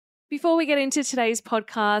Before we get into today's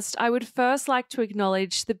podcast, I would first like to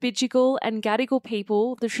acknowledge the Bidjigal and Gadigal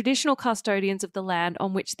people, the traditional custodians of the land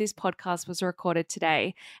on which this podcast was recorded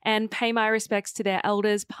today, and pay my respects to their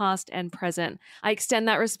elders past and present. I extend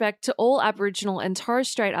that respect to all Aboriginal and Torres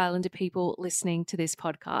Strait Islander people listening to this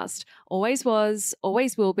podcast. Always was,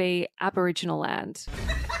 always will be Aboriginal land.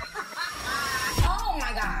 Oh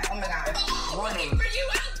my God. Running for you,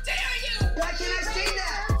 how dare you! Why can't I see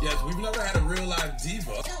that? Yes, we've never had a real live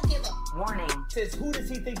diva. Don't give up. Warning. Says, who does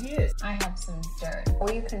he think he is? I have some dirt.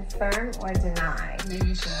 Will you confirm or deny? Maybe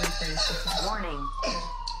you should rephrase. Warning.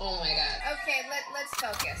 Oh my God. Okay, let's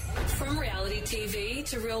focus. From reality TV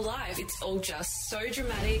to real life, it's all just so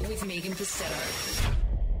dramatic with Megan Pustetto.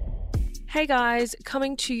 Hey guys,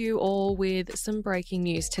 coming to you all with some breaking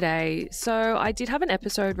news today. So I did have an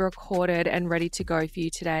episode recorded and ready to go for you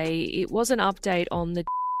today. It was an update on the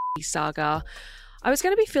saga. I was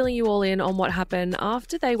going to be filling you all in on what happened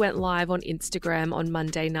after they went live on Instagram on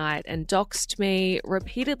Monday night and doxed me,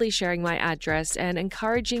 repeatedly sharing my address and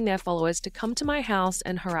encouraging their followers to come to my house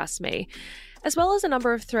and harass me, as well as a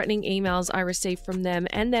number of threatening emails I received from them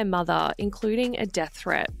and their mother, including a death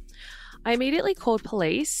threat. I immediately called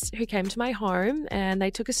police, who came to my home, and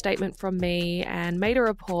they took a statement from me and made a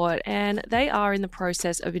report, and they are in the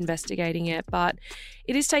process of investigating it, but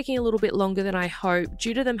it is taking a little bit longer than I hoped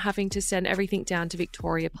due to them having to send everything down to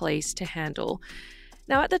Victoria Police to handle.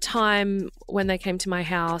 Now, at the time when they came to my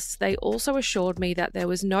house, they also assured me that there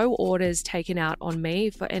was no orders taken out on me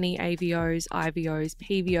for any AVOs, IVOs,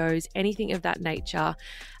 PVOs, anything of that nature,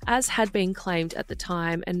 as had been claimed at the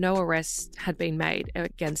time, and no arrests had been made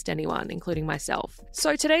against anyone, including myself.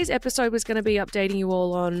 So today's episode was going to be updating you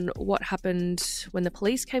all on what happened when the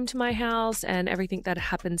police came to my house and everything that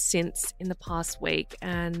happened since in the past week.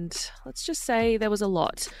 And let's just say there was a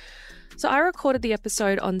lot. So I recorded the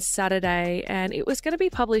episode on Saturday and it was going to be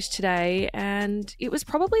published today, and it was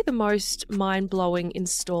probably the most mind-blowing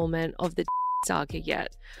installment of the saga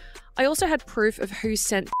yet. I also had proof of who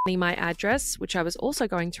sent me my address, which I was also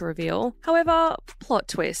going to reveal. However, plot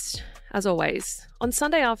twist, as always. On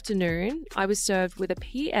Sunday afternoon, I was served with a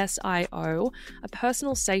PSIO, a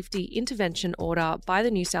personal safety intervention order by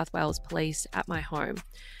the New South Wales Police at my home.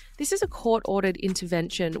 This is a court-ordered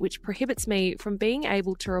intervention which prohibits me from being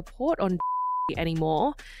able to report on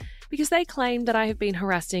anymore because they claim that I have been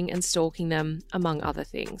harassing and stalking them, among other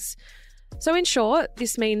things. So in short,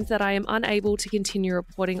 this means that I am unable to continue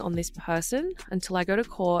reporting on this person until I go to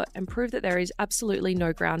court and prove that there is absolutely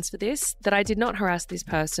no grounds for this, that I did not harass this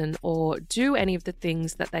person or do any of the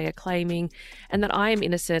things that they are claiming, and that I am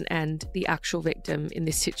innocent and the actual victim in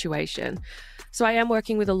this situation. So I am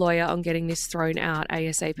working with a lawyer on getting this thrown out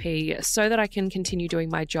ASAP so that I can continue doing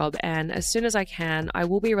my job, and as soon as I can, I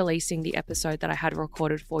will be releasing the episode that I had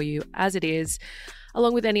recorded for you as it is,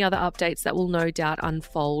 along with any other updates that will no doubt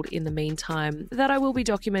unfold in the meantime that I will be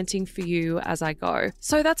documenting for you as I go.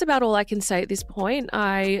 So that's about all I can say at this point.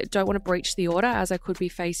 I don't want to breach the order as I could be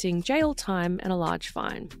facing jail time and a large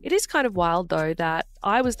fine. It is kind of wild though that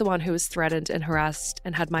I was the one who was threatened and harassed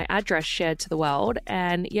and had my address shared to the world,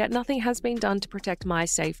 and yet nothing has been done to protect my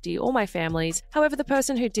safety or my family's. However, the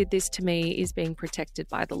person who did this to me is being protected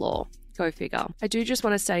by the law. Go figure. I do just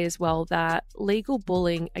want to say as well that legal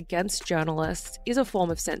bullying against journalists is a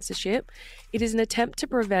form of censorship. It is an attempt to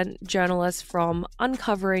prevent journalists from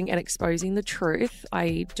uncovering and exposing the truth,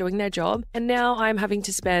 i.e. doing their job. And now I'm having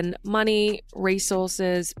to spend money,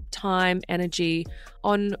 resources, time, energy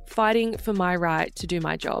on fighting for my right to do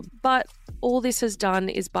my job. But all this has done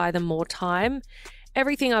is buy them more time.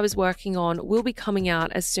 Everything I was working on will be coming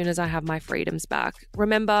out as soon as I have my freedoms back.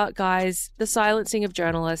 Remember, guys, the silencing of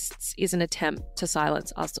journalists is an attempt to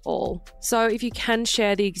silence us all. So if you can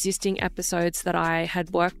share the existing episodes that I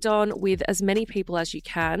had worked on with as many people as you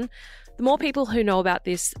can, the more people who know about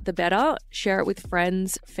this, the better. Share it with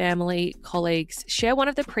friends, family, colleagues. Share one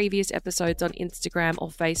of the previous episodes on Instagram or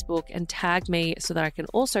Facebook and tag me so that I can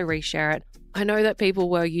also reshare it. I know that people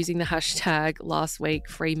were using the hashtag last week,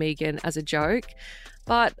 Free Megan, as a joke,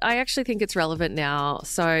 but I actually think it's relevant now.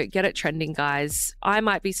 So get it trending, guys. I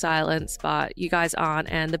might be silenced, but you guys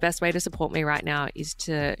aren't. And the best way to support me right now is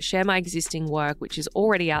to share my existing work, which is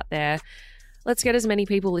already out there. Let's get as many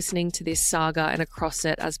people listening to this saga and across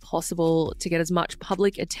it as possible to get as much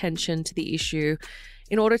public attention to the issue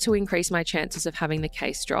in order to increase my chances of having the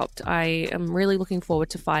case dropped. I am really looking forward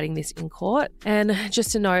to fighting this in court. And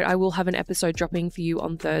just a note, I will have an episode dropping for you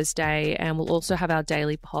on Thursday, and we'll also have our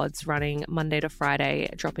daily pods running Monday to Friday,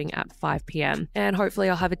 dropping at 5 p.m. And hopefully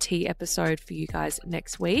I'll have a tea episode for you guys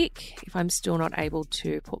next week if I'm still not able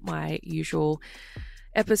to put my usual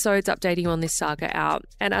episodes updating you on this saga out.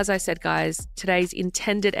 And as I said, guys, today's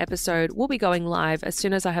intended episode will be going live as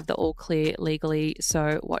soon as I have the all clear legally,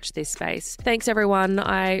 so watch this space. Thanks, everyone.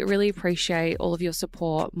 I really appreciate all of your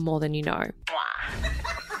support more than you know.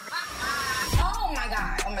 Oh my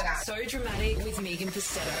God. So Dramatic with Megan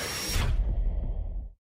Pustetto.